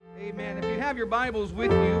Amen. If you have your Bibles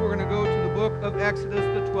with you, we're going to go to the book of Exodus,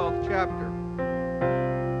 the 12th chapter.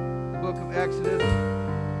 The book of Exodus,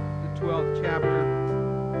 the 12th chapter.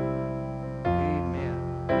 Amen.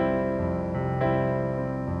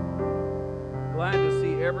 Glad to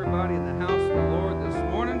see everybody in the house of the Lord this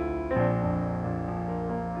morning.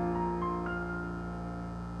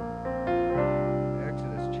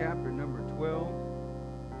 Exodus chapter number 12.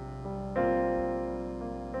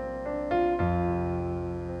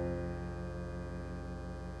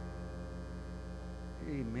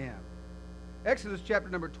 Amen. Exodus chapter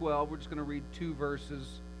number 12, we're just going to read two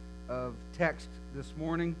verses of text this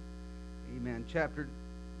morning. Amen. Chapter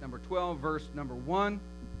number 12, verse number 1.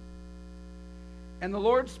 And the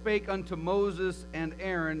Lord spake unto Moses and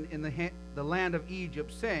Aaron in the land of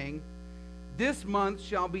Egypt, saying, This month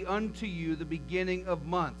shall be unto you the beginning of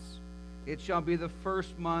months. It shall be the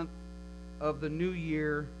first month of the new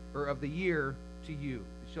year, or of the year to you.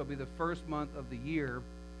 It shall be the first month of the year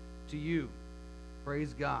to you.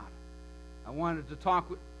 Praise God. I wanted to talk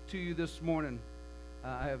to you this morning.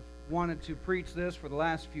 I have wanted to preach this for the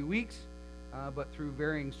last few weeks, but through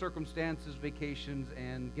varying circumstances, vacations,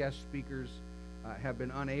 and guest speakers, have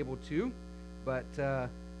been unable to. But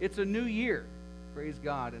it's a new year. Praise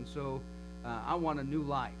God. And so I want a new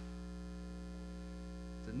life.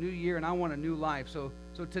 It's a new year, and I want a new life. So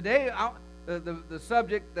today, the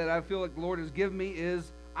subject that I feel like the Lord has given me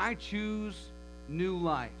is, I choose new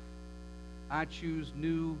life. I choose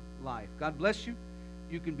new life. God bless you.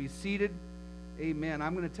 You can be seated. Amen.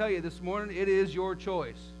 I'm going to tell you this morning, it is your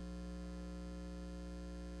choice.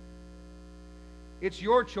 It's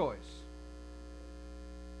your choice.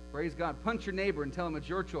 Praise God. Punch your neighbor and tell him it's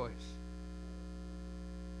your choice.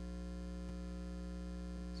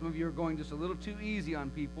 Some of you are going just a little too easy on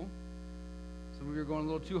people. Some of you are going a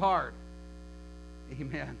little too hard.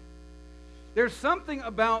 Amen. There's something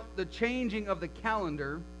about the changing of the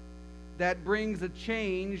calendar that brings a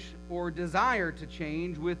change or desire to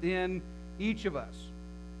change within each of us.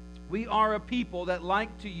 We are a people that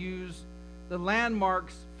like to use the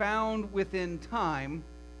landmarks found within time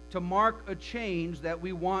to mark a change that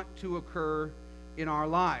we want to occur in our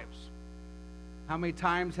lives. How many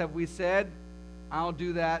times have we said, I'll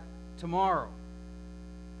do that tomorrow?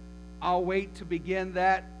 I'll wait to begin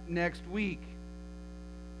that next week.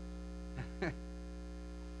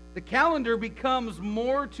 The calendar becomes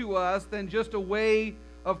more to us than just a way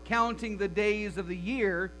of counting the days of the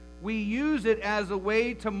year. We use it as a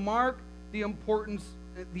way to mark the important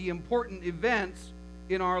events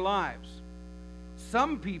in our lives.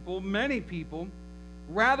 Some people, many people,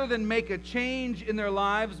 rather than make a change in their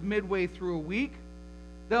lives midway through a week,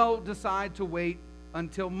 they'll decide to wait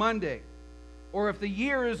until Monday. Or if the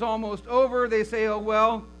year is almost over, they say, oh,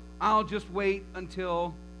 well, I'll just wait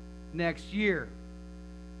until next year.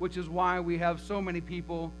 Which is why we have so many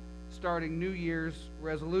people starting New Year's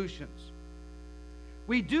resolutions.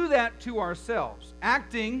 We do that to ourselves,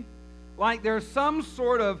 acting like there's some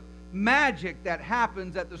sort of magic that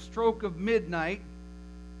happens at the stroke of midnight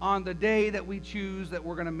on the day that we choose that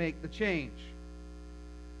we're going to make the change.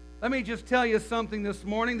 Let me just tell you something this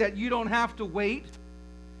morning, that you don't have to wait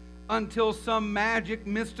until some magic,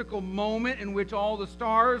 mystical moment in which all the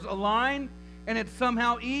stars align, and it's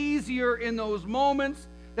somehow easier in those moments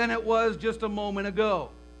than it was just a moment ago.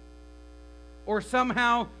 Or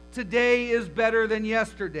somehow today is better than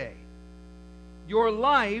yesterday. Your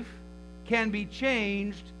life can be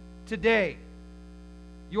changed today.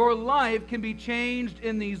 Your life can be changed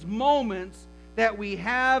in these moments that we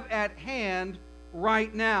have at hand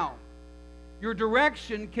right now. Your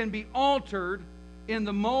direction can be altered in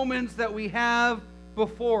the moments that we have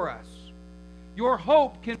before us. Your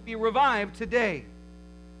hope can be revived today.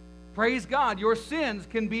 Praise God, your sins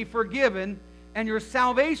can be forgiven and your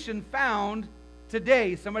salvation found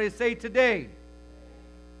today. Somebody say today.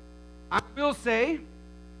 I will say,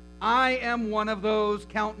 I am one of those,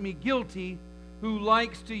 count me guilty, who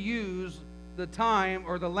likes to use the time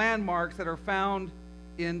or the landmarks that are found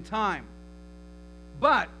in time.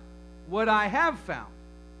 But what I have found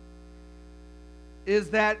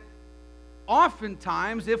is that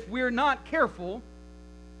oftentimes, if we're not careful,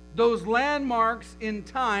 those landmarks in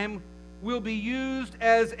time will be used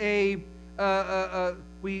as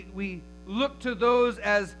we look to those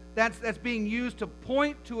as that's being used to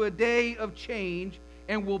point to a day of change,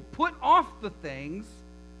 and we'll put off the things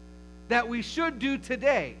that we should do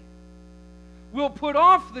today. We'll put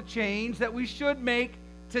off the change that we should make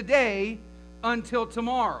today until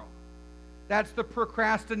tomorrow. That's the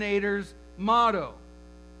procrastinator's motto.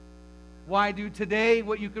 Why do today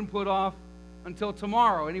what you can put off until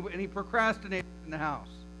tomorrow? Any procrastinators in the house?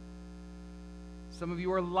 Some of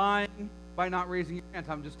you are lying by not raising your hands.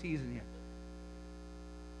 I'm just teasing you.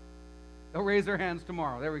 They'll raise their hands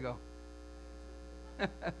tomorrow. There we go.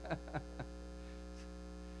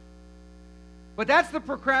 But that's the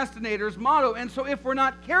procrastinator's motto. And so if we're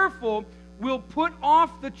not careful, we'll put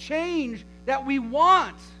off the change that we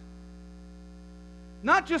want.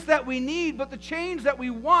 Not just that we need, but the change that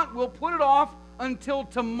we want, we'll put it off until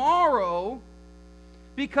tomorrow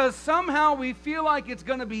because somehow we feel like it's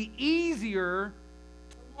going to be easier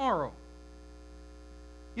tomorrow.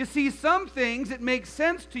 You see, some things it makes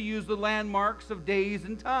sense to use the landmarks of days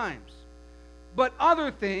and times. But other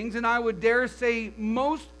things, and I would dare say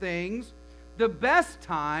most things, the best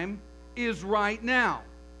time is right now.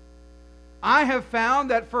 I have found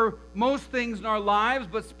that for most things in our lives,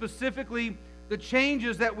 but specifically the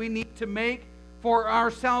changes that we need to make for our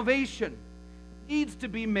salvation, needs to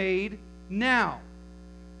be made now.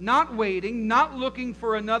 Not waiting, not looking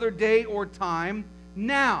for another day or time,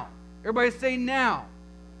 now. Everybody say now.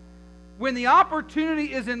 When the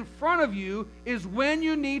opportunity is in front of you is when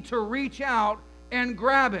you need to reach out and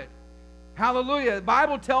grab it. Hallelujah. The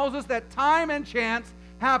Bible tells us that time and chance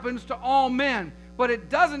happens to all men, but it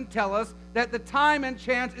doesn't tell us that the time and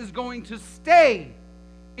chance is going to stay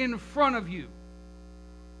in front of you.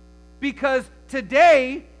 Because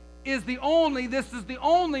today is the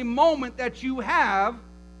only moment that you have,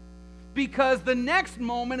 because the next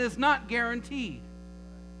moment is not guaranteed.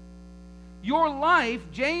 Your life,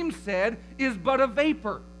 James said, is but a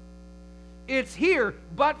vapor. It's here,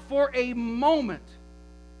 but for a moment.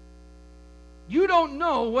 You don't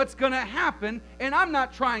know what's going to happen, and I'm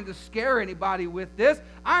not trying to scare anybody with this.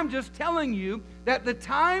 I'm just telling you that the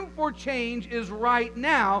time for change is right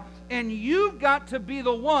now, and you've got to be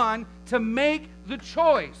the one to make the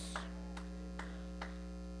choice.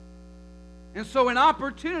 And so an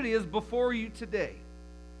opportunity is before you today.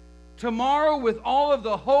 Tomorrow, with all of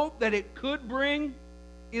the hope that it could bring,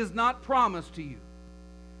 is not promised to you.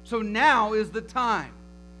 So now is the time.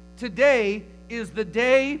 Today is the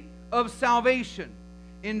day of salvation.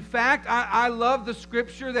 In fact, I love the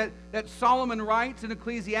scripture that Solomon writes in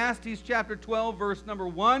Ecclesiastes chapter 12, verse number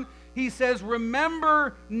 1. He says,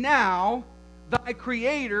 "Remember now thy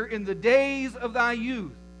Creator in the days of thy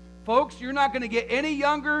youth." Folks, you're not going to get any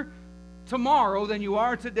younger tomorrow than you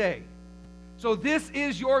are today. So this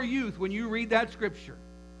is your youth when you read that scripture.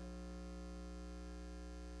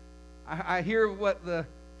 I hear what the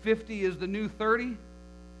 50 is the new 30.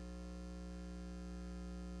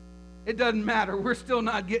 It doesn't matter. We're still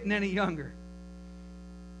not getting any younger.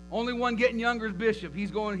 Only one getting younger is Bishop.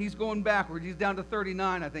 He's going backwards. He's down to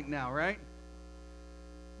 39, I think, now, right?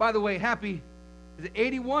 By the way, is it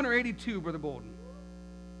 81 or 82, Brother Bolden?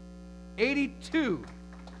 82.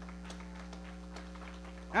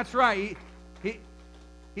 That's right.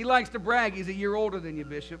 He likes to brag he's a year older than you,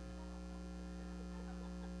 Bishop.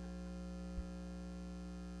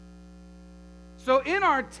 So in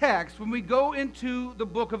our text, when we go into the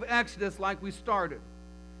book of Exodus like we started,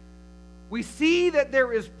 we see that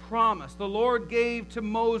there is promise. The Lord gave to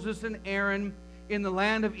Moses and Aaron in the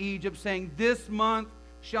land of Egypt, saying, "This month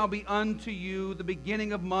shall be unto you the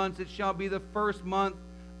beginning of months. It shall be the first month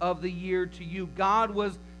of the year to you." God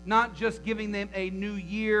was not just giving them a new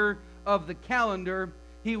year of the calendar,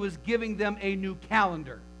 He was giving them a new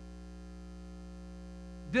calendar.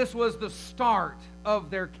 This was the start of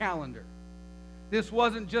their calendar. This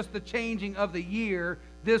wasn't just the changing of the year.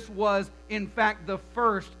 This was, in fact, the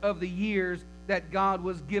first of the years that God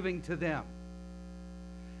was giving to them.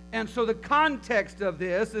 And so the context of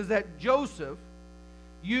this is that Joseph,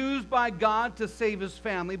 used by God to save his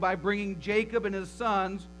family by bringing Jacob and his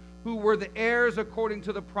sons, who were the heirs according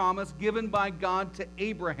to the promise given by God to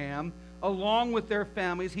Abraham, along with their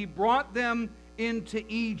families, he brought them into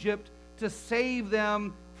Egypt to save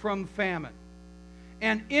them from famine.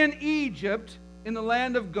 And in Egypt, in the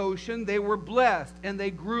land of Goshen, they were blessed and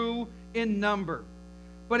they grew in number.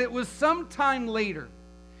 But it was some time later,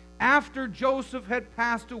 after Joseph had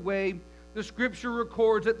passed away, the scripture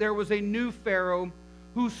records that there was a new Pharaoh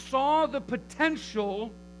who saw the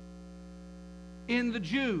potential in the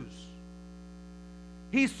Jews.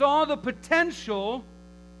 He saw the potential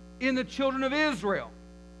in the children of Israel,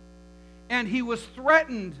 and he was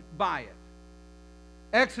threatened by it.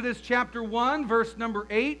 Exodus chapter 1, verse number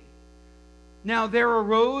 8. "Now there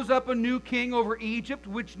arose up a new king over Egypt,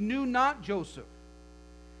 which knew not Joseph.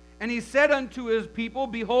 And he said unto his people,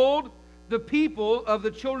 Behold, the people of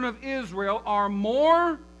the children of Israel are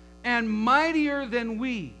more and mightier than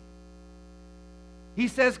we. He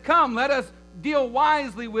says, Come, let us deal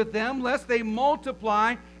wisely with them, lest they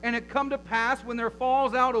multiply, and it come to pass, when there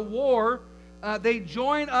falls out a war they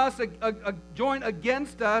join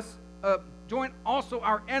against us, join also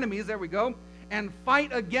our enemies, there we go, and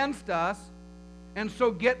fight against us, and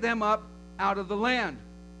so get them up out of the land.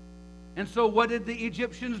 And so what did the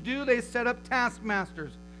Egyptians do? They set up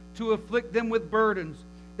taskmasters to afflict them with burdens.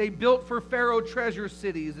 They built for Pharaoh treasure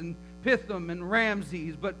cities in Pithom and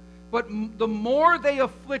Ramses, but the more they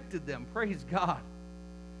afflicted them, praise God,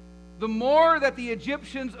 the more that the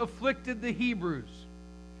Egyptians afflicted the Hebrews,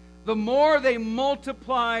 the more they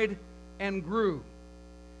multiplied and grew.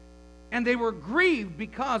 And they were grieved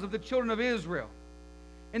because of the children of Israel.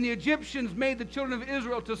 And the Egyptians made the children of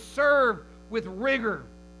Israel to serve with rigor.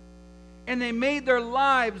 And they made their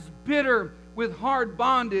lives bitter with hard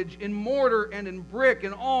bondage in mortar and in brick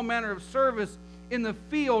and all manner of service in the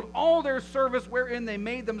field. All their service wherein they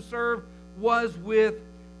made them serve was with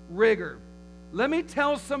rigor. Let me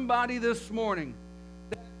tell somebody this morning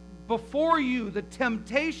that before you, the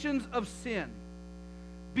temptations of sin,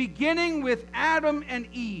 beginning with Adam and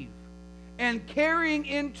Eve and carrying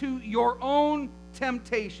into your own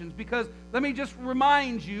temptations, because let me just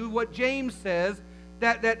remind you what James says,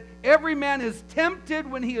 that every man is tempted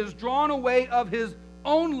when he is drawn away of his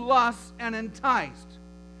own lusts and enticed.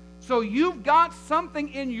 So you've got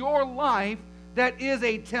something in your life that is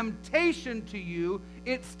a temptation to you.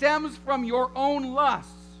 It stems from your own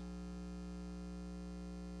lusts.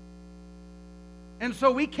 And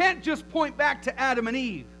so we can't just point back to Adam and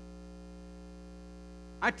Eve.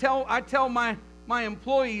 I tell my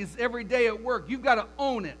employees every day at work, you've got to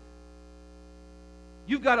own it.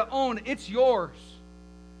 You've got to own it. It's yours.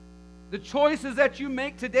 The choices that you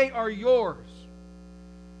make today are yours.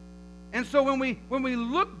 And so when we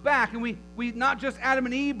look back and we not just Adam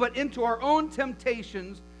and Eve, but into our own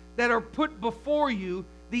temptations that are put before you,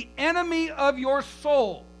 the enemy of your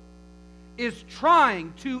soul is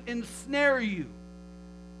trying to ensnare you.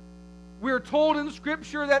 We're told in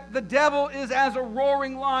Scripture that the devil is as a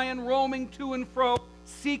roaring lion roaming to and fro,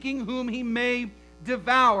 seeking whom he may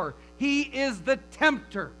devour. He is the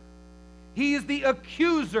tempter. He is the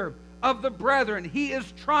accuser of the brethren. He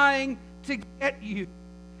is trying to get you.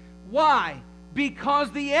 Why?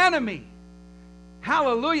 Because the enemy,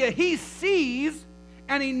 hallelujah, he sees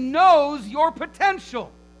and he knows your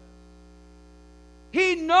potential.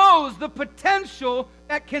 He knows the potential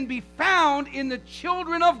that can be found in the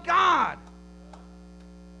children of God.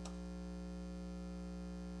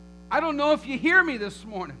 I don't know if you hear me this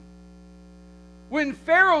morning. When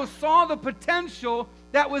Pharaoh saw the potential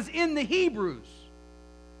that was in the Hebrews,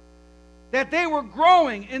 that they were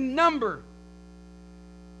growing in number,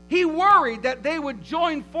 he worried that they would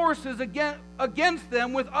join forces against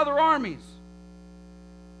them with other armies.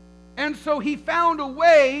 And so he found a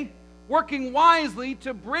way, working wisely,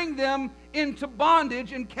 to bring them into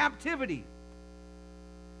bondage and captivity.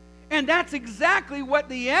 And that's exactly what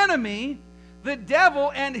the enemy, the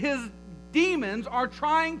devil, and his demons are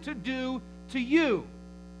trying to do to you.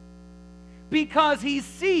 Because he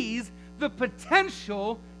sees the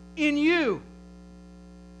potential in you.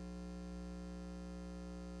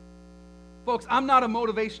 Folks, I'm not a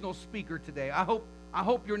motivational speaker today. I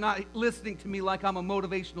hope you're not listening to me like I'm a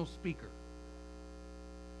motivational speaker.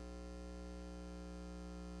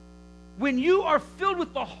 When you are filled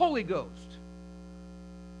with the Holy Ghost,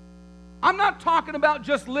 I'm not talking about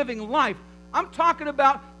just living life. I'm talking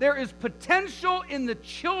about there is potential in the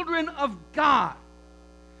children of God.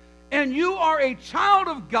 And you are a child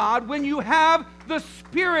of God when you have the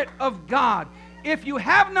Spirit of God. If you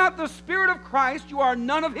have not the Spirit of Christ, you are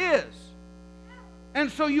none of His. And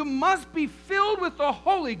so you must be filled with the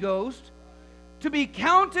Holy Ghost to be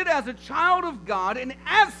counted as a child of God, and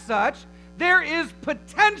as such, there is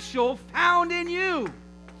potential found in you.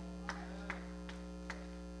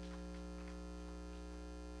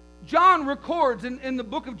 John records in the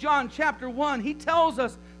book of John, chapter 1, he tells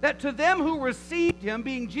us that to them who received Him,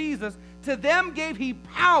 being Jesus, to them gave He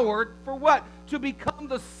power for what? To become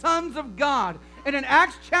the sons of God. And in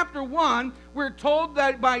Acts chapter 1, we're told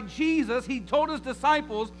that by Jesus, He told His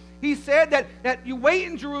disciples, He said that you wait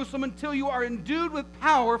in Jerusalem until you are endued with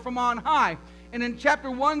power from on high. And in chapter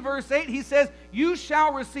 1, verse 8, He says, you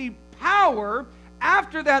shall receive power.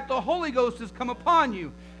 After that, the Holy Ghost has come upon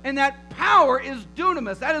you. And that power is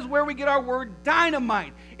dunamis. That is where we get our word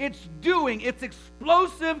dynamite. It's doing. It's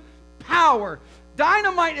explosive power.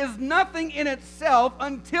 Dynamite is nothing in itself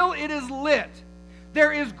until it is lit.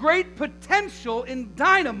 There is great potential in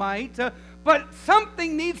dynamite, but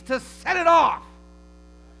something needs to set it off.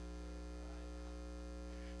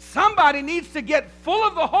 Somebody needs to get full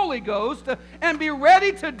of the Holy Ghost and be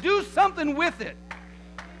ready to do something with it.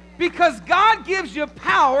 Because God gives you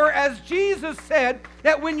power, as Jesus said,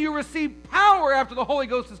 that when you receive power after the Holy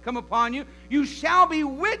Ghost has come upon you, you shall be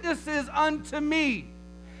witnesses unto me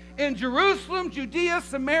in Jerusalem, Judea,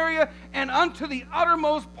 Samaria, and unto the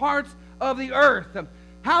uttermost parts of the earth.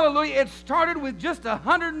 Hallelujah. It started with just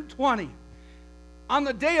 120 on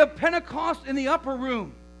the day of Pentecost in the upper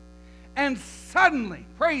room. And suddenly,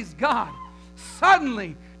 praise God,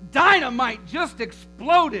 suddenly dynamite just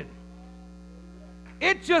exploded.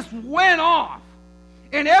 It just went off.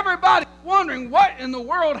 And everybody's wondering what in the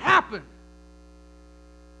world happened.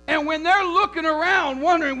 And when they're looking around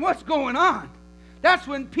wondering what's going on, that's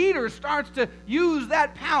when Peter starts to use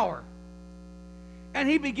that power. And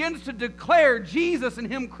he begins to declare Jesus and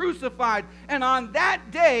him crucified. And on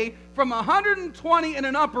that day, from 120 in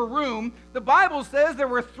an upper room, the Bible says there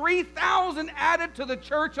were 3,000 added to the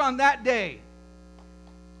church on that day.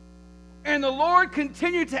 And the Lord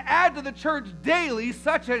continued to add to the church daily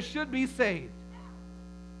such as should be saved.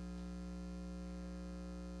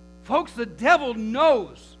 Folks, the devil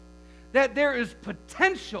knows that there is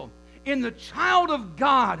potential in the child of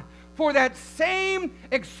God for that same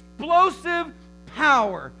explosive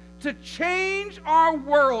power to change our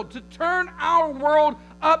world, to turn our world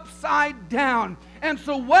upside down. And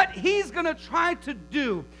so what he's going to try to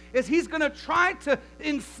do is he's going to try to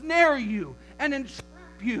ensnare you and entrap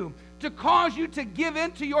you, to cause you to give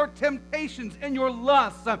in to your temptations and your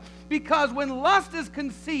lusts. Because when lust is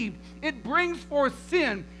conceived, it brings forth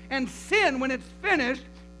sin. And sin, when it's finished,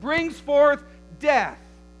 brings forth death.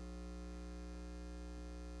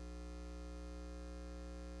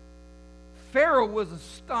 Pharaoh was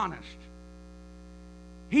astonished.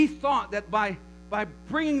 He thought that by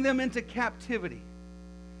bringing them into captivity,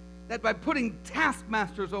 that by putting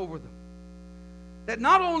taskmasters over them, that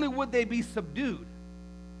not only would they be subdued,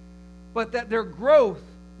 but that their growth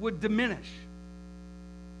would diminish.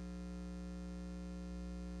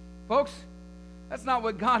 Folks, that's not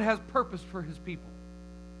what God has purposed for his people.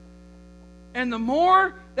 And the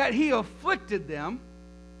more that he afflicted them,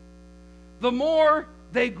 the more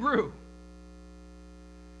they grew.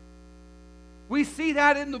 We see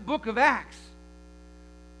that in the book of Acts.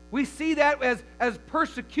 We see that as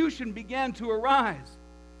persecution began to arise,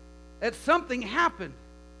 that something happened.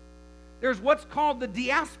 There's what's called the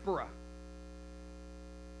diaspora.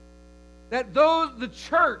 That the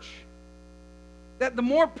church, that the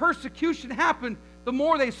more persecution happened, the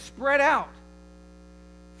more they spread out.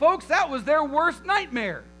 Folks, that was their worst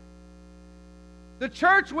nightmare. The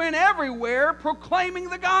church went everywhere proclaiming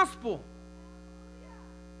the gospel.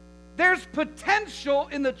 There's potential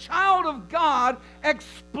in the child of God,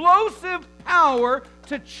 explosive power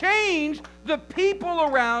to change the people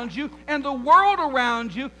around you and the world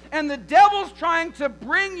around you, and the devil's trying to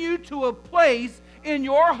bring you to a place in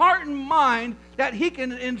your heart and mind that he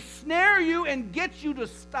can ensnare you and get you to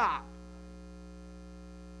stop.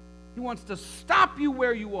 He wants to stop you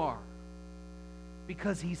where you are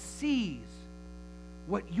because he sees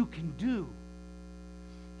what you can do.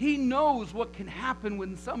 He knows what can happen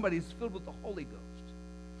when somebody's filled with the Holy Ghost.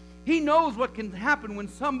 He knows what can happen when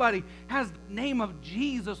somebody has the name of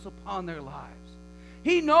Jesus upon their lives.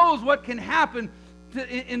 He knows what can happen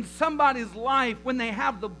in somebody's life when they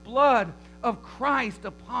have the blood of Christ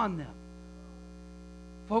upon them.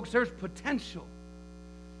 Folks, there's potential.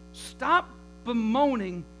 Stop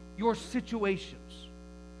bemoaning your situations.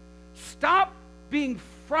 Stop being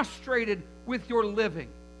frustrated with your living.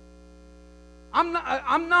 I'm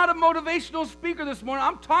not a motivational speaker this morning.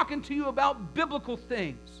 I'm talking to you about biblical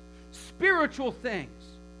things, spiritual things.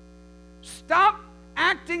 Stop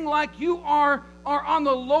acting like you are on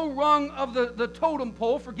the low rung of the totem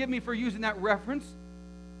pole. Forgive me for using that reference.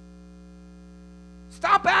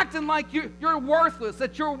 Stop acting like you're worthless,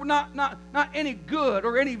 that you're not any good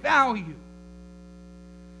or any value.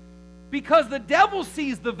 Because the devil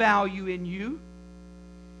sees the value in you.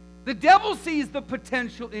 The devil sees the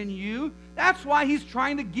potential in you. That's why he's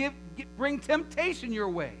trying to bring temptation your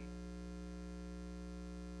way.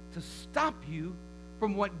 To stop you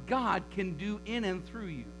from what God can do in and through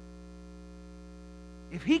you.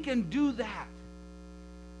 If he can do that,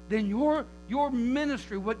 then your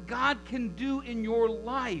ministry, what God can do in your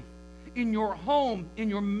life, in your home, in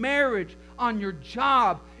your marriage, on your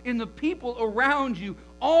job, in the people around you,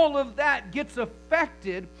 all of that gets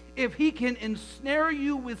affected if he can ensnare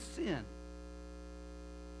you with sin.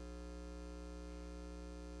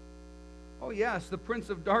 Oh yes, the prince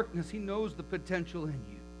of darkness, he knows the potential in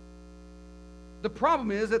you. The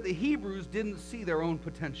problem is that the Hebrews didn't see their own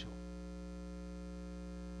potential.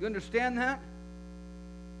 You understand that?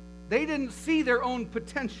 They didn't see their own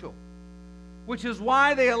potential, which is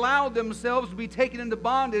why they allowed themselves to be taken into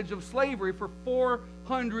bondage of slavery for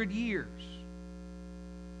 400 years.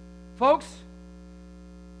 Folks,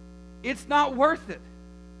 it's not worth it.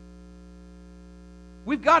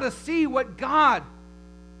 We've got to see what God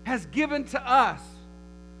has given to us.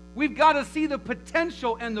 We've got to see the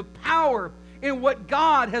potential and the power in what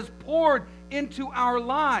God has poured into our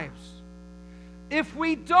lives. If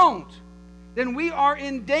we don't, then we are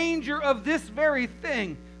in danger of this very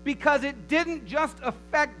thing, because it didn't just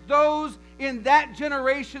affect those in that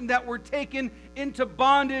generation that were taken into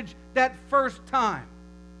bondage that first time.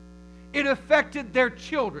 It affected their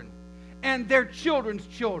children and their children's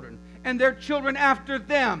children and their children after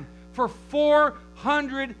them for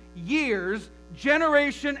 400 years,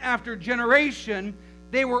 generation after generation.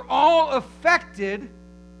 They were all affected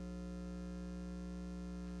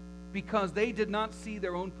because they did not see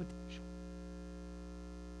their own potential.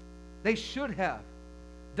 They should have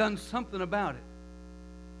done something about it.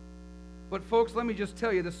 But folks, let me just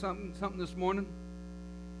tell you something this morning.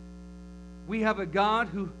 We have a God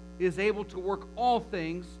who is able to work all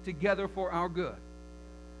things together for our good.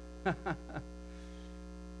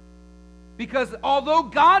 Because although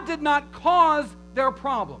God did not cause their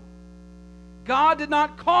problem, God did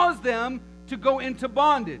not cause them to go into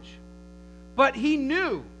bondage, but He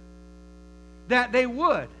knew that they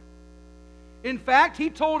would. In fact,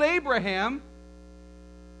 He told Abraham,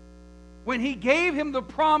 when He gave him the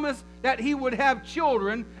promise that he would have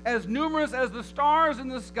children as numerous as the stars in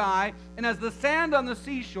the sky and as the sand on the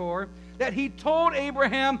seashore, that He told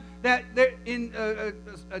Abraham that in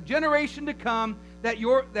a generation to come,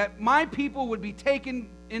 that my people would be taken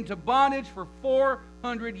into bondage for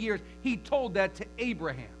 400 years. He told that to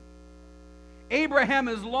Abraham. Abraham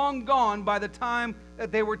is long gone by the time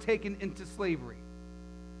that they were taken into slavery.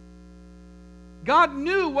 God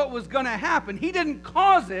knew what was going to happen. He didn't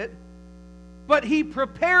cause it, but He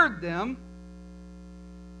prepared them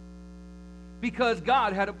because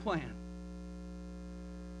God had a plan.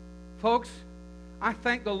 Folks, I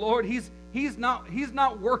thank the Lord. He's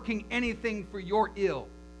not working anything for your ill.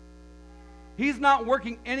 He's not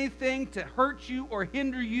working anything to hurt you or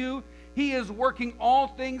hinder you. He is working all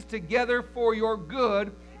things together for your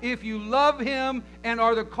good. If you love Him and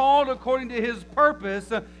are the called according to His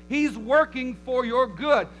purpose, He's working for your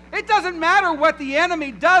good. It doesn't matter what the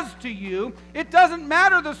enemy does to you. It doesn't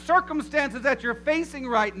matter the circumstances that you're facing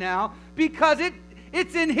right now, because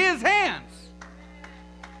it's in His hands.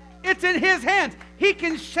 It's in His hands. He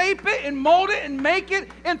can shape it and mold it and make it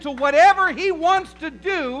into whatever He wants to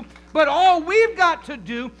do, but all we've got to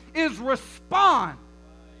do is respond.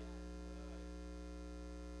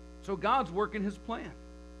 So God's working His plan.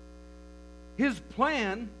 His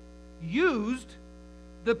plan used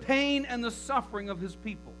the pain and the suffering of His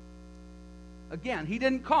people. Again, He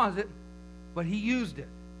didn't cause it, but He used it.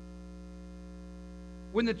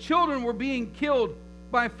 When the children were being killed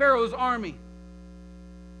by Pharaoh's army,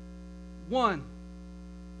 one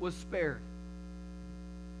was spared.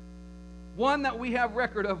 One that we have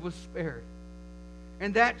record of was spared.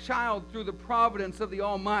 And that child, through the providence of the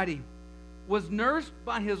Almighty, was nursed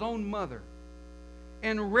by his own mother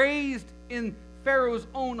and raised in Pharaoh's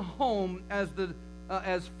own home as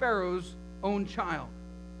Pharaoh's own child.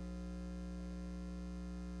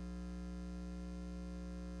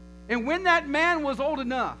 And when that man was old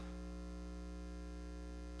enough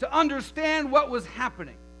to understand what was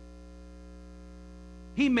happening,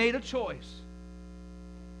 he made a choice.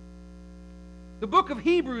 The book of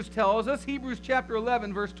Hebrews tells us, Hebrews chapter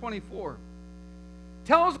 11, verse 24,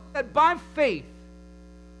 tells us that by faith,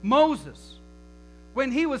 Moses,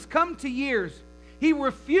 when he was come to years, he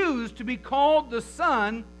refused to be called the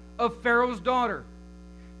son of Pharaoh's daughter,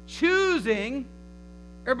 choosing,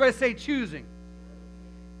 everybody say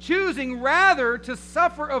choosing rather to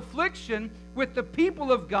suffer affliction with the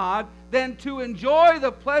people of God than to enjoy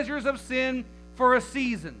the pleasures of sin for a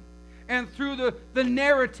season. And through the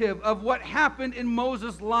narrative of what happened in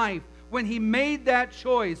Moses' life, when he made that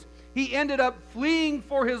choice, he ended up fleeing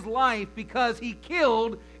for his life because he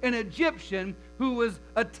killed an Egyptian who was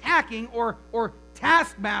attacking or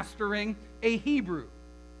taskmastering a Hebrew.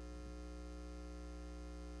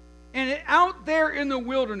 And out there in the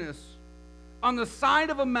wilderness, on the side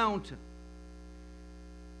of a mountain,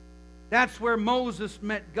 that's where Moses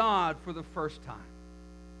met God for the first time.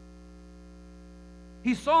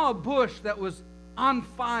 He saw a bush that was on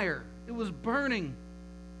fire. It was burning,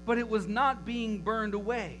 but it was not being burned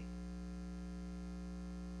away.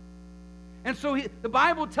 And so the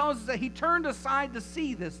Bible tells us that he turned aside to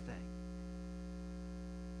see this thing.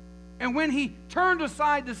 And when he turned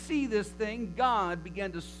aside to see this thing, God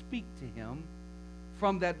began to speak to him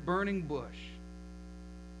from that burning bush.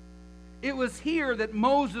 It was here that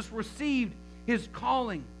Moses received his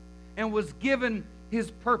calling and was given his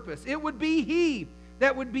purpose. It would be he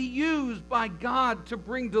that would be used by God to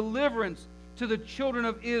bring deliverance to the children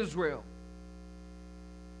of Israel.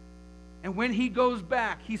 And when he goes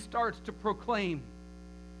back, he starts to proclaim,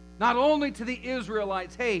 not only to the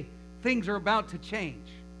Israelites, hey, things are about to change,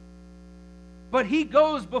 but he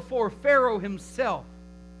goes before Pharaoh himself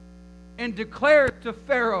and declares to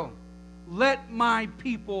Pharaoh, let my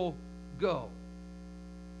people go.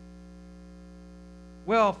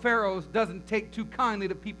 Well, Pharaoh doesn't take too kindly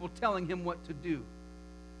to people telling him what to do.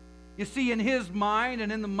 You see, in his mind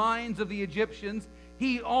and in the minds of the Egyptians,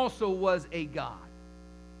 he also was a god.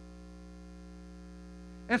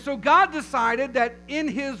 And so God decided that in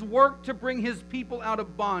his work to bring his people out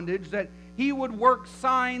of bondage, that he would work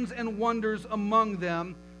signs and wonders among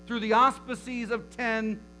them through the auspices of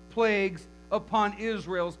 10 plagues upon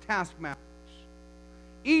Israel's taskmasters.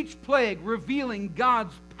 Each plague revealing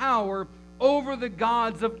God's power over the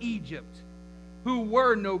gods of Egypt, who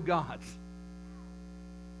were no gods.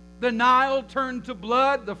 The Nile turned to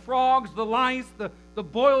blood, the frogs, the lice, the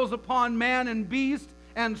boils upon man and beast,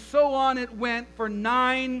 and so on it went for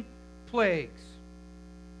 9 plagues.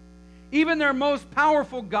 Even their most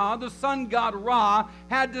powerful god, the sun god Ra,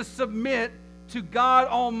 had to submit to God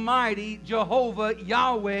Almighty, Jehovah,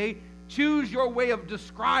 Yahweh. Choose your way of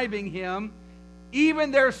describing him.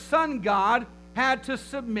 Even their sun god had to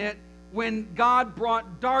submit when God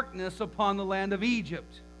brought darkness upon the land of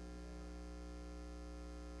Egypt.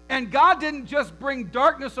 And God didn't just bring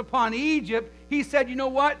darkness upon Egypt. He said, you know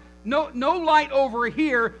what? No light over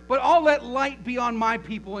here, but I'll let light be on my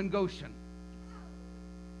people in Goshen.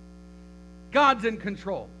 God's in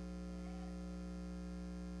control.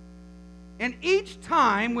 And each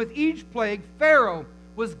time, with each plague, Pharaoh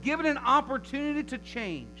was given an opportunity to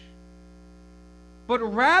change. But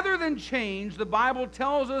rather than change, the Bible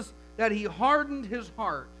tells us that he hardened his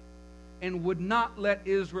heart and would not let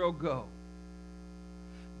Israel go.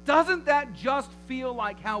 Doesn't that just feel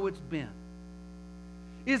like how it's been?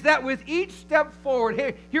 Is that with each step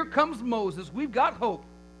forward, here comes Moses, we've got hope.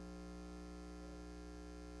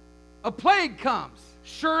 A plague comes.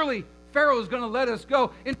 Surely Pharaoh's going to let us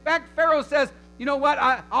go. In fact, Pharaoh says, you know what,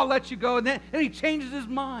 I'll let you go. And then he changes his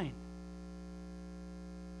mind.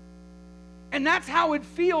 And that's how it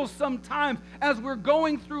feels sometimes as we're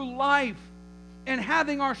going through life and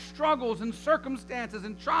having our struggles and circumstances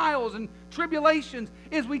and trials and tribulations,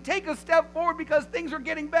 is we take a step forward because things are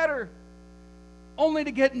getting better, only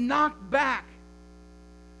to get knocked back.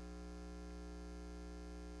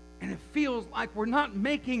 And it feels like we're not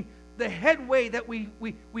making the headway that we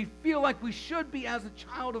feel like we should be as a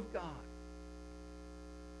child of God.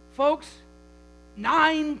 Folks,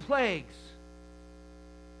 9 plagues.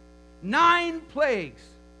 9 plagues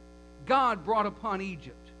God brought upon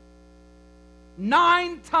Egypt.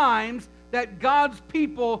 9 times that God's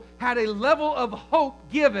people had a level of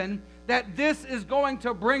hope given that this is going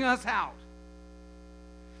to bring us out.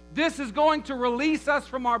 This is going to release us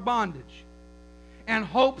from our bondage. And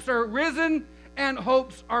hopes are risen and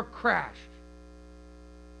hopes are crashed.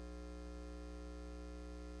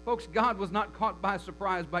 Folks, God was not caught by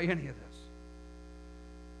surprise by any of this.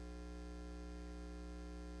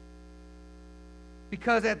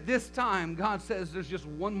 Because at this time, God says there's just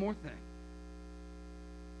one more thing.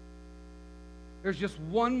 There's just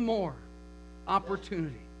one more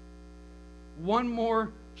opportunity. One more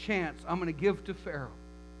chance I'm going to give to Pharaoh.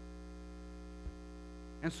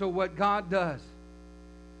 And so what God does,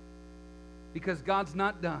 because God's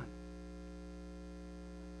not done.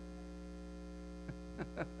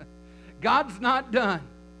 God's not done.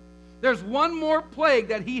 There's one more plague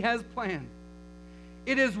that he has planned.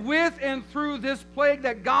 It is with and through this plague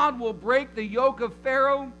that God will break the yoke of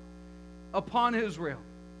Pharaoh upon Israel.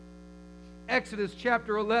 Exodus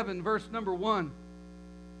chapter 11, verse number 1.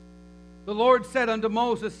 The Lord said unto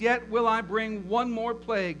Moses, Yet will I bring one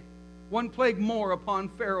plague more upon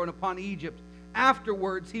Pharaoh and upon Egypt.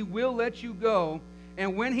 Afterwards he will let you go,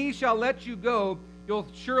 and when he shall let you go, you'll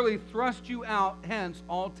surely thrust you out hence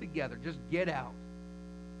altogether. Just get out.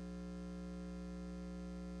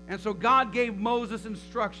 And so God gave Moses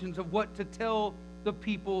instructions of what to tell the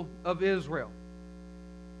people of Israel.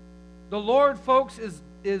 The Lord, folks,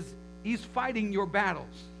 He's fighting your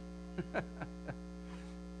battles.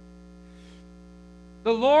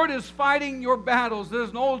 The Lord is fighting your battles. There's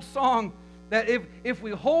an old song that if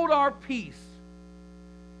we hold our peace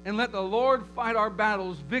and let the Lord fight our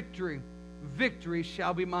battles, victory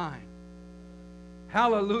shall be mine.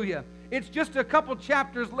 Hallelujah. It's just a couple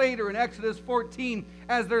chapters later in Exodus 14,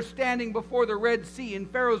 as they're standing before the Red Sea and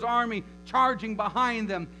Pharaoh's army charging behind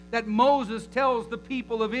them, that Moses tells the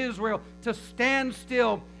people of Israel to stand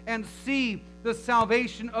still and see the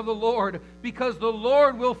salvation of the Lord, because the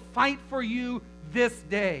Lord will fight for you this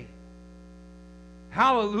day.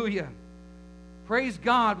 Hallelujah. Praise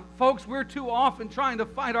God. Folks, we're too often trying to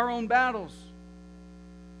fight our own battles.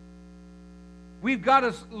 We've got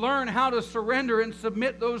to learn how to surrender and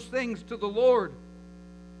submit those things to the Lord,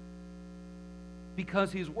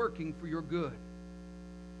 because He's working for your good.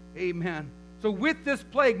 Amen. So with this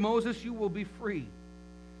plague, Moses, you will be free.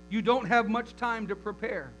 You don't have much time to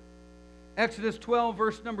prepare. Exodus 12,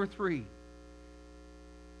 verse number 3.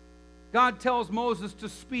 God tells Moses to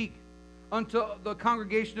speak unto the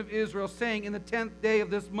congregation of Israel, saying, in the 10th day of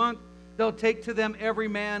this month, they'll take to them every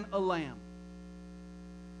man a lamb,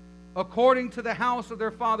 according to the house of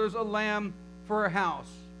their fathers, a lamb for a house.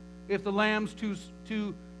 If the lamb's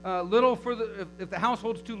too little for if the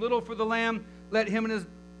household's too little for the lamb, let him and his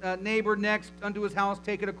neighbor next unto his house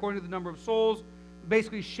take it according to the number of souls.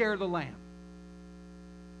 Basically, share the lamb.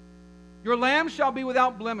 Your lamb shall be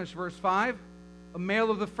without blemish, verse 5, a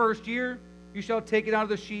male of the first year. You shall take it out of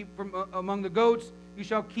the sheep from among the goats. You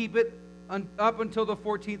shall keep it up until the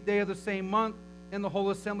 14th day of the same month, and the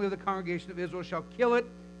whole assembly of the congregation of Israel shall kill it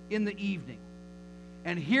in the evening.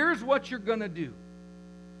 And here's what you're going to do.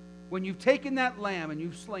 When you've taken that lamb and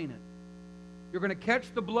you've slain it, you're going to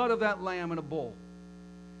catch the blood of that lamb in a bowl.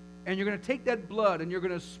 And you're going to take that blood and you're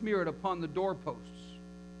going to smear it upon the doorposts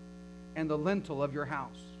and the lintel of your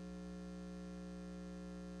house.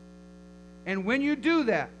 And when you do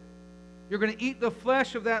that, you're going to eat the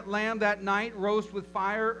flesh of that lamb that night, roast with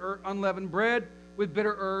fire or unleavened bread with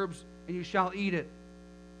bitter herbs, and you shall eat it.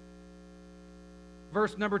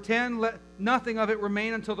 Verse number 10, let nothing of it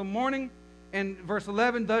remain until the morning. And verse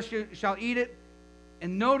 11, thus you shall eat it.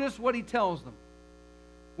 And notice what he tells them.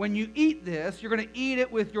 When you eat this, you're going to eat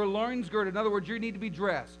it with your loins girded. In other words, you need to be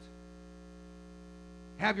dressed.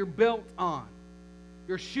 Have your belt on,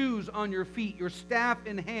 your shoes on your feet, your staff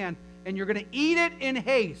in hand, and you're going to eat it in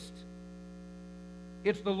haste.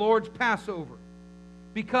 It's the Lord's Passover.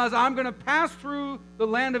 Because I'm going to pass through the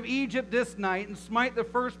land of Egypt this night and smite the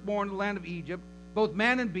firstborn of the land of Egypt, both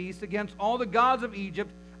man and beast, against all the gods of Egypt.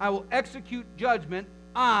 I will execute judgment.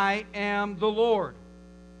 I am the Lord.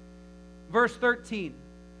 Verse 13,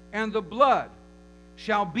 and the blood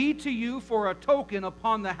shall be to you for a token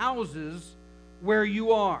upon the houses where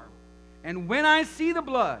you are. And when I see the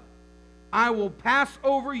blood, I will pass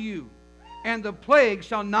over you, and the plague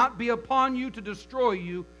shall not be upon you to destroy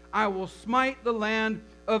you. I will smite the land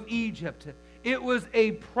of Egypt. It was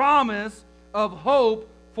a promise of hope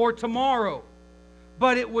for tomorrow,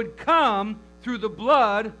 but it would come through the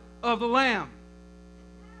blood of the Lamb.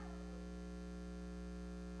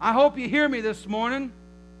 I hope you hear me this morning.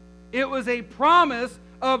 It was a promise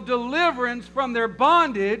of deliverance from their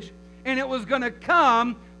bondage, and it was going to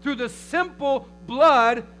come through the simple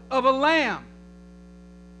blood of a lamb.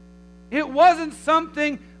 It wasn't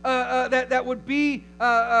something that would be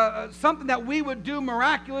something that we would do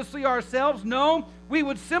miraculously ourselves. No, we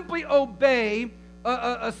would simply obey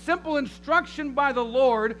a simple instruction by the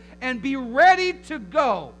Lord and be ready to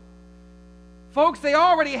go. Folks, they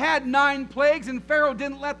already had 9 plagues and Pharaoh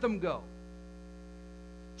didn't let them go.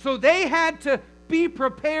 So they had to be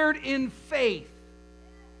prepared in faith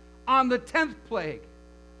on the 10th plague,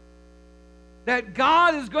 that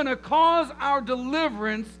God is going to cause our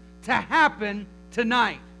deliverance to happen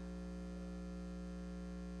tonight.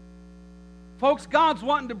 Folks, God's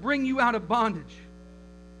wanting to bring you out of bondage.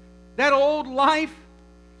 That old life,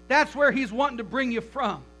 that's where He's wanting to bring you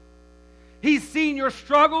from. He's seen your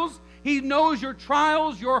struggles. He knows your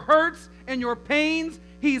trials, your hurts, and your pains.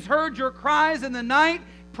 He's heard your cries in the night,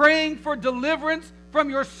 praying for deliverance from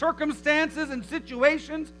your circumstances and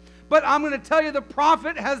situations. But I'm going to tell you, the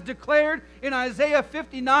prophet has declared in Isaiah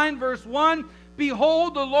 59, verse 1,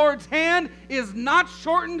 behold, the Lord's hand is not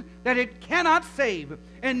shortened that it cannot save,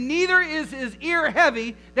 and neither is His ear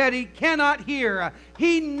heavy that He cannot hear.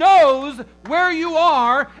 He knows where you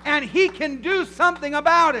are, and He can do something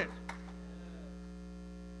about it.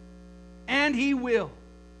 And He will.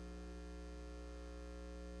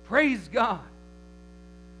 Praise God.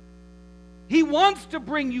 He wants to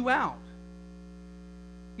bring you out.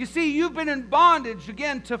 You see, you've been in bondage,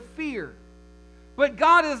 again, to fear. But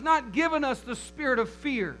God has not given us the spirit of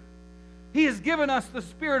fear. He has given us the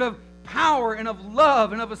spirit of power and of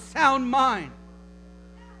love and of a sound mind.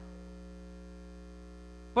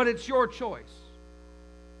 But it's your choice.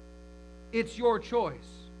 It's your choice.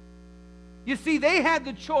 You see, they had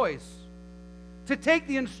the choice to take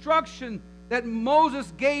the instruction that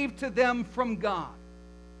Moses gave to them from God.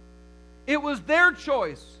 It was their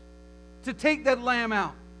choice to take that lamb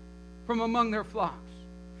out from among their flocks.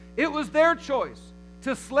 It was their choice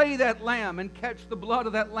to slay that lamb and catch the blood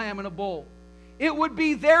of that lamb in a bowl. It would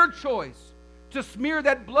be their choice to smear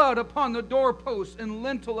that blood upon the doorpost and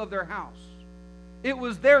lintel of their house. It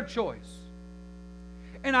was their choice.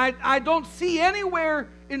 And I don't see anywhere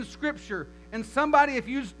in Scripture, and somebody, if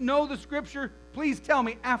you know the Scripture, please tell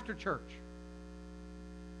me after church.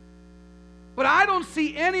 But I don't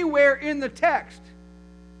see anywhere in the text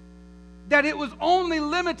that it was only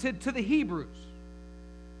limited to the Hebrews.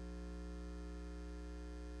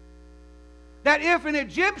 That if an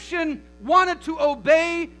Egyptian wanted to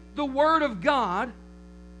obey the word of God,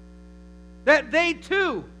 that they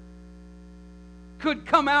too could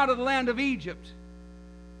come out of the land of Egypt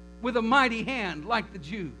with a mighty hand like the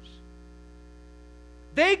Jews.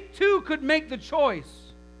 They too could make the choice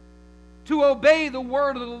to obey the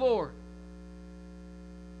word of the Lord.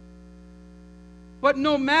 But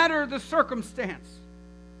no matter the circumstance,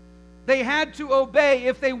 they had to obey.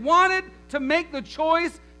 If they wanted to make the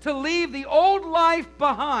choice to leave the old life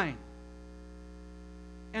behind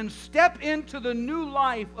and step into the new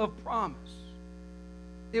life of promise,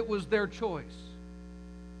 it was their choice.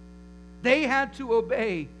 They had to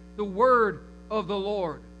obey the word of the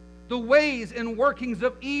Lord. The ways and workings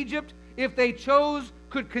of Egypt, if they chose,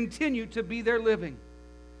 could continue to be their living.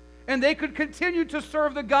 And they could continue to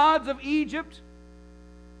serve the gods of Egypt,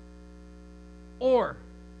 or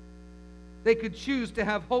they could choose to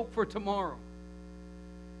have hope for tomorrow.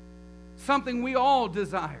 Something we all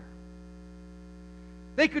desire.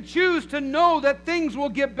 They could choose to know that things will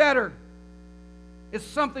get better. It's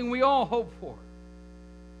something we all hope for.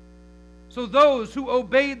 So those who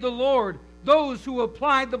obeyed the Lord, those who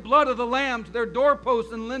applied the blood of the Lamb to their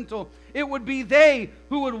doorposts and lintel, it would be they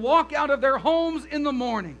who would walk out of their homes in the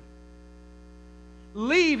morning,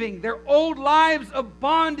 leaving their old lives of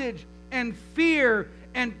bondage and fear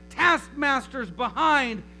and taskmasters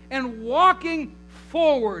behind, and walking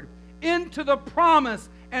forward into the promise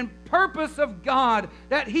and purpose of God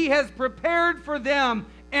that He has prepared for them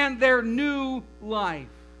and their new life.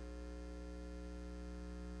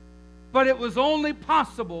 But it was only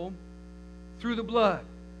possible through the blood.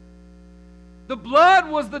 The blood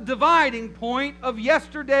was the dividing point of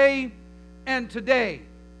yesterday and today.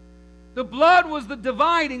 The blood was the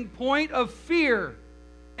dividing point of fear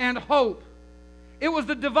and hope. It was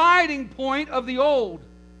the dividing point of the old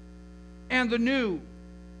and the new.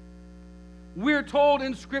 We're told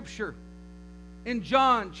in Scripture, in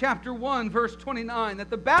John chapter 1, verse 29, that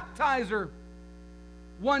the baptizer,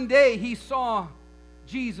 one day he saw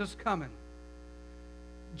Jesus coming.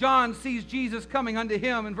 John sees Jesus coming unto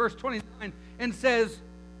him in verse 29 and says,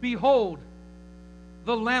 "Behold,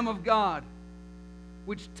 the Lamb of God,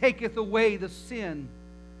 which taketh away the sin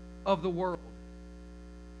of the world."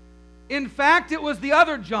 In fact, it was the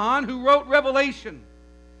other John who wrote Revelation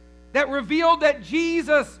that revealed that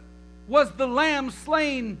Jesus was the Lamb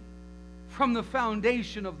slain from the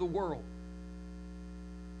foundation of the world.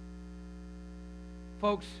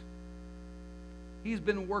 Folks, He's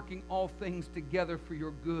been working all things together for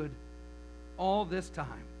your good all this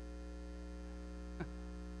time.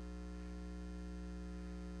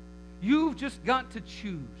 You've just got to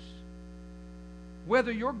choose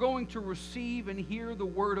whether you're going to receive and hear the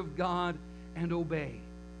word of God and obey,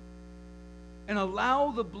 and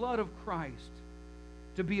allow the blood of Christ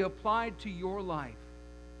to be applied to your life,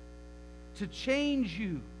 to change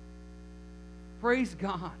you. Praise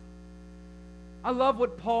God. I love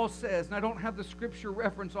what Paul says, and I don't have the scripture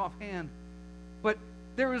reference offhand, but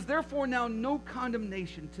there is therefore now no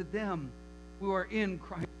condemnation to them who are in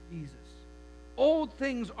Christ Jesus. Old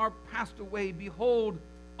things are passed away. Behold,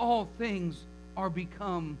 all things are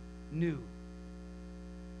become new.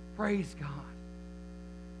 Praise God.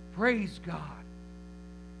 Praise God.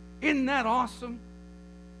 Isn't that awesome?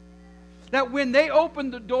 That when they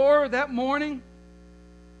opened the door that morning,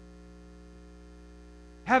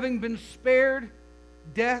 having been spared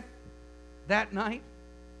death that night,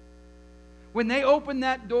 when they opened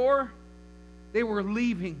that door, they were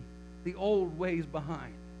leaving the old ways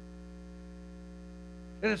behind.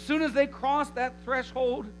 And as soon as they crossed that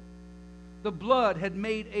threshold, the blood had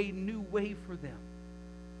made a new way for them.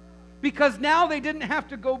 Because now they didn't have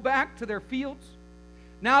to go back to their fields.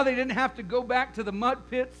 Now they didn't have to go back to the mud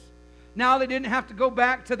pits. Now they didn't have to go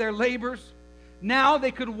back to their labors. Now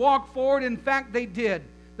they could walk forward. In fact, they did.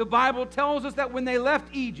 The Bible tells us that when they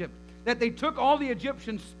left Egypt, that they took all the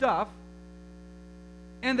Egyptian stuff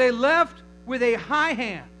and they left with a high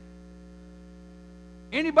hand.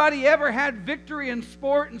 Anybody ever had victory in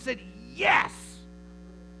sport and said, yes?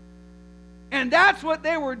 And that's what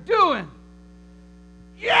they were doing.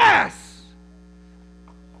 Yes!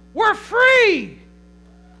 We're free!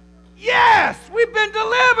 Yes, we've been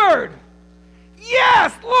delivered.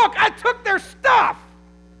 Yes, look, I took their stuff.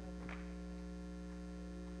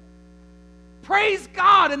 Praise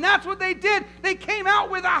God. And that's what they did. They came out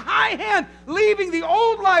with a high hand, leaving the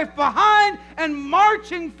old life behind and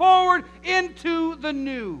marching forward into the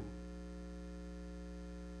new.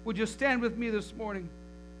 Would you stand with me this morning?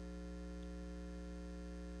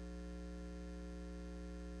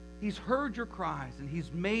 He's heard your cries, and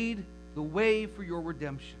He's made the way for your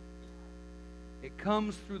redemption. It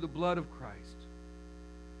comes through the blood of Christ.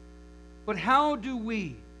 But how do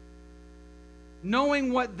we,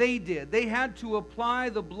 knowing what they did, they had to apply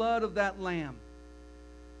the blood of that lamb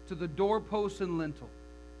to the doorpost and lintel.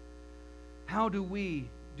 How do we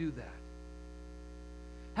do that?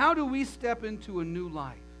 How do we step into a new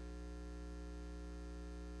life?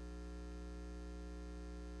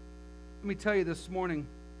 Let me tell you this morning,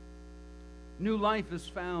 new life is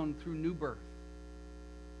found through new birth.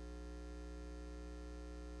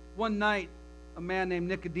 One night, a man named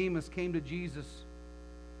Nicodemus came to Jesus.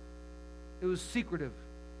 It was secretive.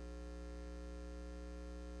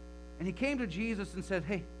 And he came to Jesus and said,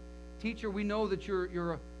 "Hey, teacher, we know that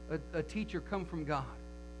you're a teacher come from God.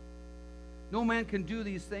 No man can do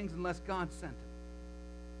these things unless God sent him."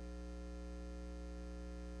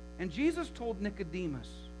 And Jesus told Nicodemus,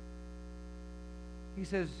 he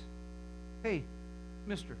says, "Hey,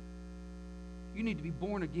 mister, you need to be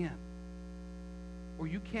born again, or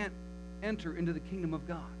you can't enter into the kingdom of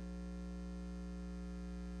God."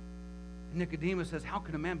 And Nicodemus says, "How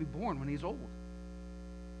can a man be born when he's old?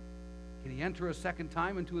 Can he enter a second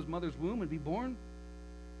time into his mother's womb and be born?"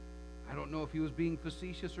 I don't know if he was being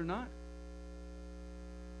facetious or not.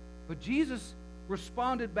 But Jesus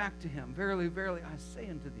responded back to him, "Verily, verily, I say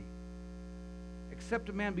unto thee, except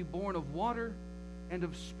a man be born of water and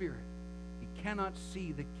of spirit, he cannot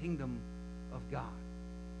see the kingdom of God."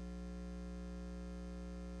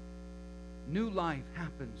 New life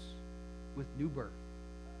happens with new birth.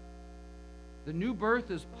 The new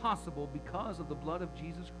birth is possible because of the blood of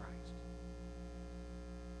Jesus Christ.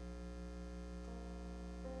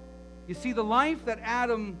 You see, the life that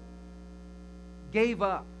Adam gave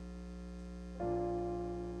up,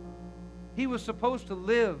 he was supposed to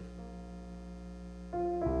live,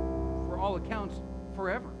 for all accounts,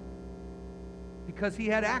 forever, because he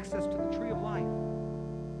had access to the tree of life.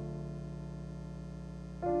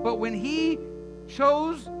 But when he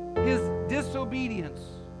chose his disobedience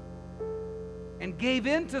and gave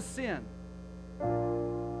in to sin,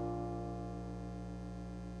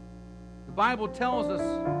 the Bible tells us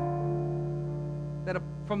that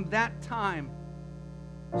from that time,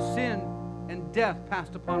 sin and death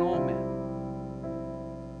passed upon all men.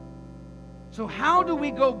 So how do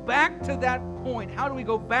we go back to that point? How do we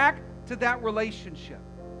go back to that relationship?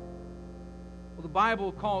 Well, the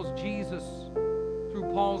Bible calls Jesus,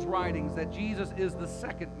 through Paul's writings, that Jesus is the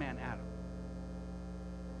second man, Adam.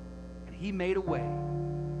 And he made a way.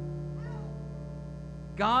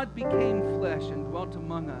 God became flesh and dwelt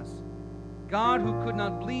among us. God, who could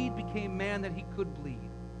not bleed, became man that he could bleed.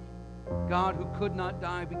 God, who could not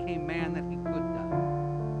die, became man that he could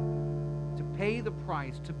die. To pay the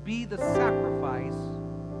price, to be the sacrifice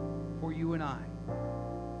for you and I.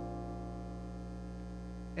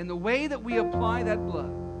 And the way that we apply that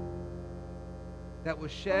blood that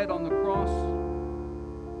was shed on the cross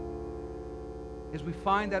is we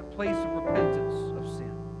find that place of repentance of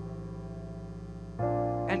sin.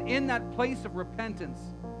 And in that place of repentance,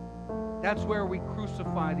 that's where we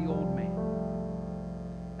crucify the old man.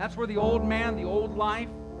 That's where the old man, the old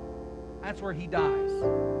life, that's where he dies.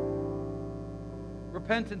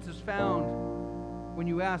 Repentance is found when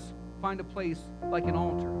you find a place like an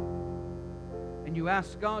altar, and you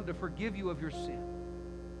ask God to forgive you of your sin.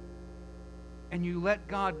 And you let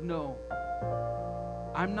God know,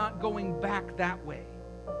 I'm not going back that way.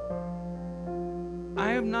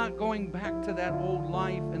 I am not going back to that old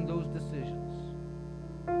life and those decisions.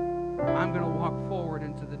 I'm going to walk forward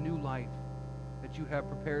into the new life that you have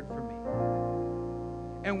prepared for me.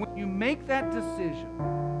 And when you make that decision,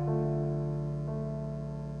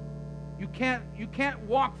 you can't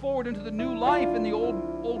walk forward into the new life in the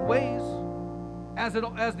old ways as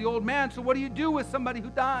the old man. So what do you do with somebody who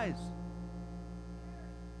dies?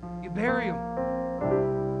 You bury him.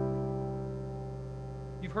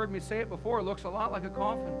 You've heard me say it before. It looks a lot like a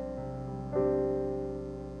coffin.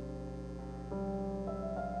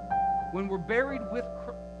 When we're buried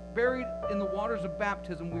in the waters of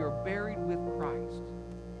baptism, we are buried with Christ.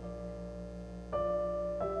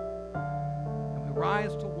 And we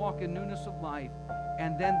rise to walk in newness of life.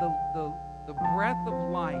 And then the breath of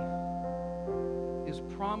life is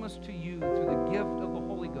promised to you through the gift of the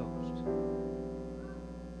Holy Ghost.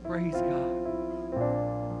 Praise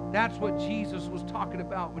God. That's what Jesus was talking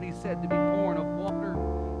about when he said to be born of water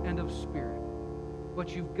and of Spirit.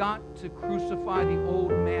 But you've got to crucify the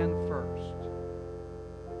old man first.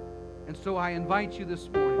 And so I invite you this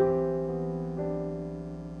morning,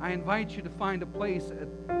 I invite you to find a place at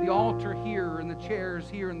the altar here and the chairs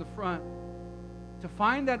here in the front, to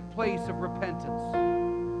find that place of repentance.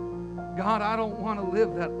 God, I don't want to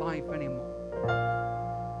live that life anymore.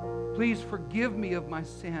 Please forgive me of my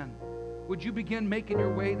sin. Would you begin making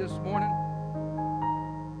your way this morning?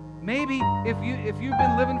 Maybe if you've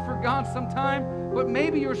been living for God some time, but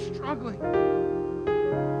maybe you're struggling.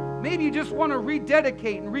 Maybe you just want to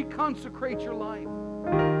rededicate and reconsecrate your life.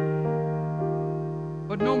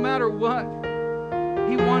 But no matter what,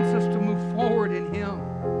 He wants us to move forward in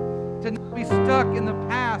Him, to not be stuck in the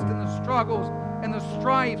past and the struggles and the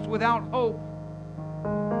strifes without hope.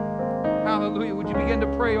 Hallelujah. Would you begin to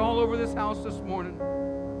pray all over this house this morning?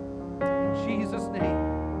 In Jesus' name.